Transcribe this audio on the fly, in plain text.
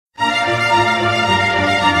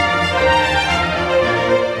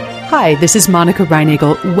Hi, this is Monica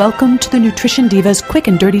Reinagel. Welcome to the Nutrition Divas quick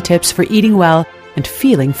and dirty tips for eating well and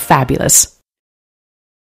feeling fabulous.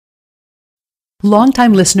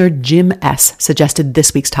 Longtime listener Jim S. suggested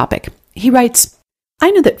this week's topic. He writes, I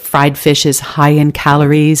know that fried fish is high in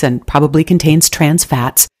calories and probably contains trans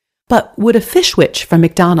fats, but would a fish witch from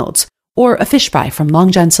McDonald's or a fish fry from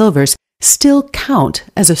Long John Silver's still count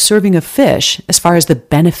as a serving of fish as far as the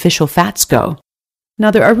beneficial fats go? Now,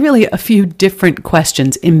 there are really a few different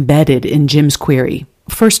questions embedded in Jim's query.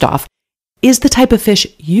 First off, is the type of fish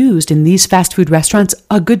used in these fast food restaurants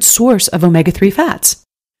a good source of omega-3 fats?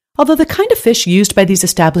 Although the kind of fish used by these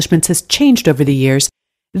establishments has changed over the years,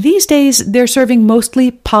 these days they're serving mostly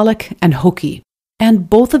pollock and hoki, and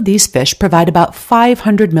both of these fish provide about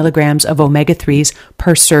 500 milligrams of omega-3s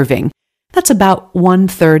per serving. That's about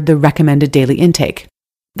 1/3 the recommended daily intake.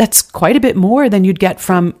 That's quite a bit more than you'd get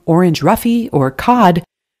from orange roughy or cod,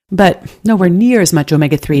 but nowhere near as much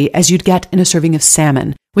omega-3 as you'd get in a serving of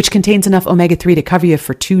salmon, which contains enough omega-3 to cover you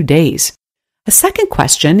for 2 days. A second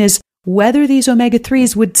question is whether these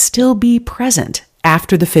omega-3s would still be present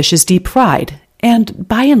after the fish is deep fried, and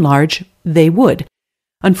by and large, they would.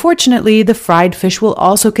 Unfortunately, the fried fish will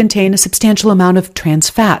also contain a substantial amount of trans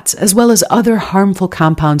fats, as well as other harmful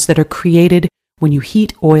compounds that are created when you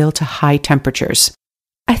heat oil to high temperatures.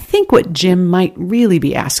 I think what Jim might really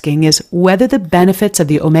be asking is whether the benefits of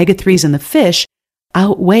the omega-3s in the fish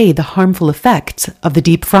outweigh the harmful effects of the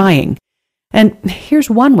deep frying. And here's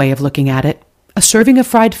one way of looking at it. A serving of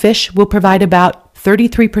fried fish will provide about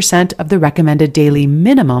 33% of the recommended daily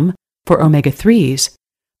minimum for omega-3s,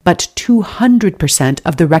 but 200%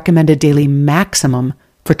 of the recommended daily maximum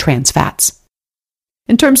for trans fats.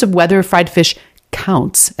 In terms of whether fried fish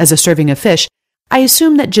counts as a serving of fish, I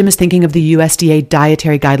assume that Jim is thinking of the USDA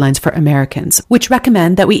dietary guidelines for Americans, which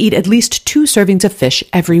recommend that we eat at least 2 servings of fish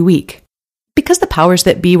every week. Because the powers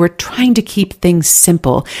that be were trying to keep things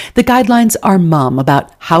simple, the guidelines are mum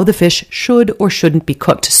about how the fish should or shouldn't be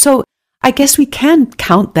cooked, so I guess we can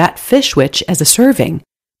count that fish witch as a serving.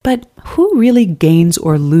 But who really gains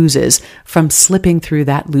or loses from slipping through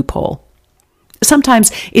that loophole?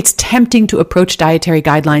 Sometimes it's tempting to approach dietary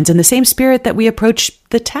guidelines in the same spirit that we approach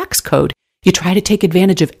the tax code. You try to take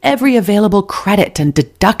advantage of every available credit and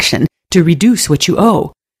deduction to reduce what you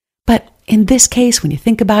owe. But in this case, when you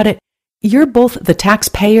think about it, you're both the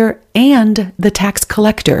taxpayer and the tax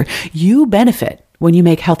collector. You benefit when you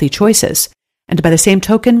make healthy choices. And by the same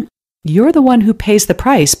token, you're the one who pays the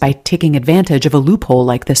price by taking advantage of a loophole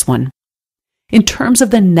like this one. In terms of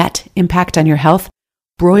the net impact on your health,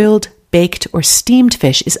 broiled, baked, or steamed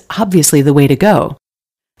fish is obviously the way to go.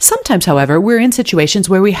 Sometimes, however, we're in situations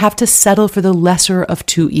where we have to settle for the lesser of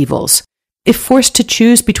two evils. If forced to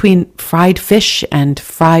choose between fried fish and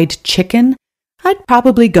fried chicken, I'd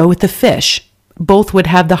probably go with the fish. Both would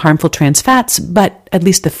have the harmful trans fats, but at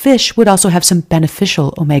least the fish would also have some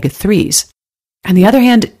beneficial omega-3s. On the other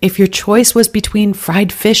hand, if your choice was between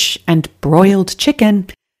fried fish and broiled chicken,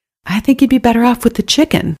 I think you'd be better off with the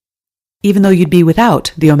chicken, even though you'd be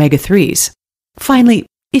without the omega-3s. Finally,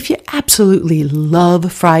 if you absolutely love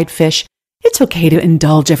fried fish, it's okay to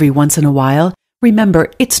indulge every once in a while. Remember,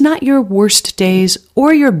 it's not your worst days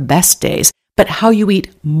or your best days, but how you eat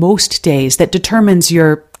most days that determines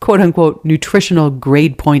your quote-unquote nutritional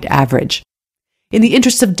grade point average. In the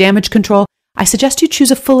interest of damage control, I suggest you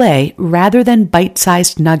choose a fillet rather than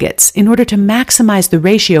bite-sized nuggets in order to maximize the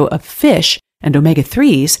ratio of fish and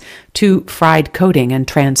omega-3s to fried coating and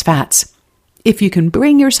trans fats. If you can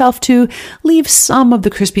bring yourself to, leave some of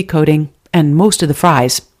the crispy coating and most of the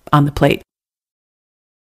fries on the plate.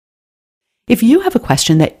 If you have a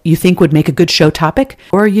question that you think would make a good show topic,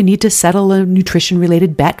 or you need to settle a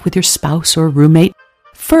nutrition-related bet with your spouse or roommate,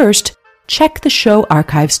 first, check the show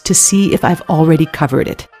archives to see if I've already covered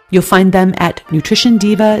it. You'll find them at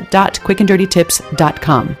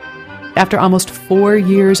nutritiondiva.quickanddirtytips.com. After almost 4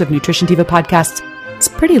 years of Nutrition Diva podcasts, it's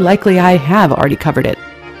pretty likely I have already covered it.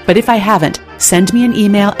 But if I haven't, send me an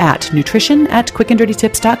email at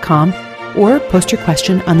nutrition@quickanddirtytips.com or post your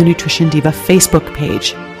question on the Nutrition Diva Facebook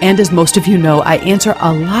page. And as most of you know, I answer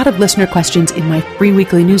a lot of listener questions in my free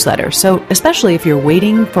weekly newsletter. So especially if you're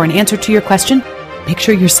waiting for an answer to your question, make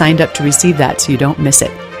sure you're signed up to receive that so you don't miss it.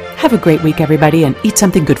 Have a great week, everybody, and eat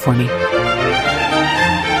something good for me.